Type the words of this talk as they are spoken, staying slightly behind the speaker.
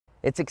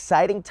It's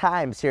exciting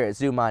times here at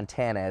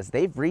ZooMontana as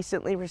they've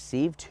recently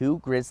received 2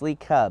 grizzly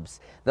cubs.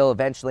 They'll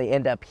eventually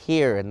end up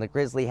here in the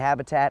grizzly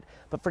habitat,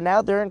 but for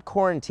now they're in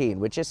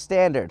quarantine, which is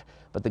standard.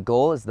 But the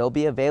goal is they'll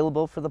be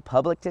available for the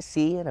public to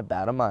see in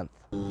about a month.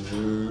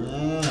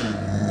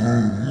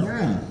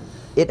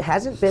 It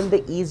hasn't been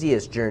the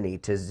easiest journey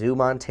to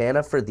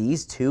ZooMontana for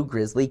these 2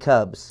 grizzly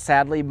cubs.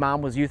 Sadly,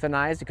 Mom was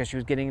euthanized because she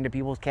was getting into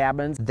people's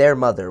cabins. Their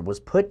mother was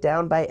put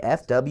down by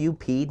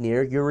FWP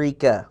near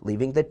Eureka,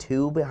 leaving the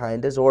 2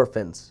 behind as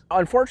orphans.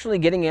 Unfortunately,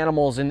 getting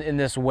animals in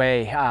this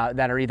way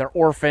that are either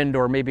orphaned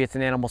or maybe it's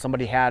an animal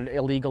somebody had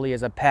illegally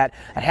as a pet,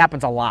 it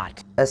happens a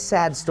lot. A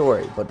sad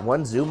story, but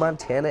one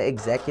ZooMontana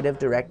Executive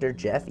Director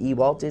Jeff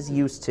Ewalt is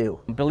used to.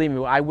 Believe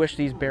me, I wish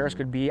these bears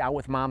could be out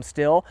with Mom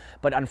still,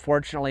 but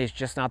unfortunately it's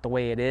just not the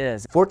way it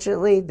is.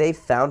 Fortunately, they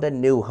found a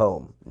new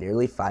home,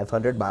 nearly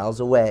 500 miles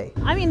away.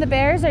 I mean, the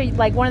bears are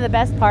like one of the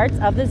best parts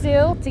of the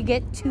zoo. To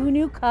get 2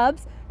 new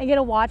cubs and get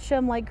to watch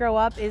them like grow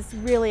up is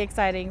really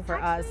exciting for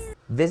us.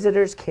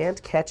 Visitors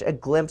can't catch a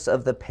glimpse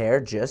of the pair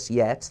just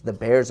yet. The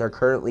bears are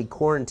currently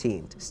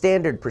quarantined,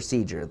 standard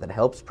procedure that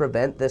helps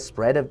prevent the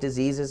spread of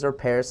diseases or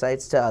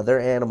parasites to other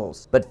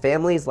animals. But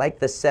families like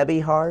the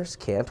Sebihars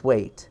can't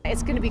wait.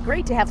 It's going to be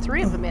great to have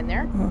 3 of them in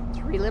there.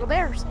 3 little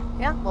bears.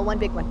 Yeah, well, 1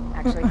 big one,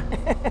 actually.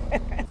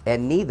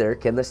 And neither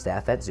can the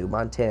staff at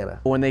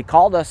ZooMontana. When they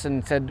called us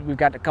and said we've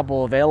got a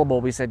couple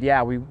available, we said,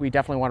 yeah, we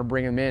definitely want to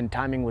bring them in.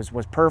 Timing was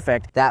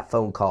perfect. That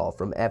phone call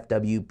from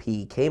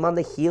FWP came on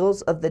the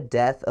heels of the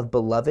death of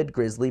beloved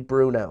grizzly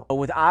Bruno.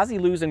 With Ozzy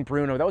losing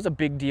Bruno, that was a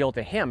big deal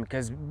to him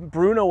because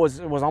Bruno was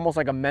almost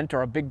like a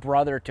mentor, a big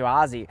brother to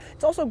Ozzy.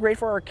 It's also great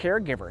for our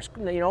caregivers.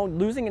 You know,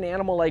 losing an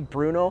animal like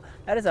Bruno,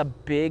 that is a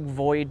big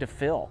void to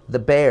fill. The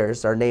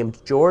bears are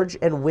named George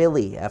and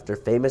Willie after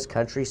famous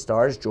country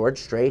stars George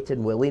Strait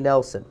and Willie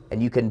Nelson.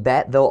 And you can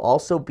bet they'll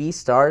also be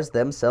stars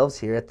themselves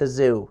here at the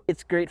zoo.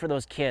 It's great for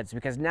those kids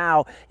because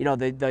now, you know,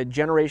 the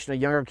generation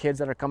of younger kids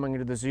that are coming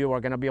into the zoo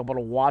are going to be able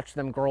to watch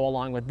them grow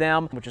along with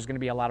them, which is going to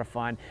be a lot of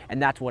fun, and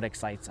that's what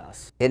excites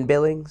us. In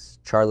Billings,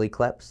 Charlie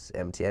Kleps,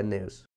 MTN News.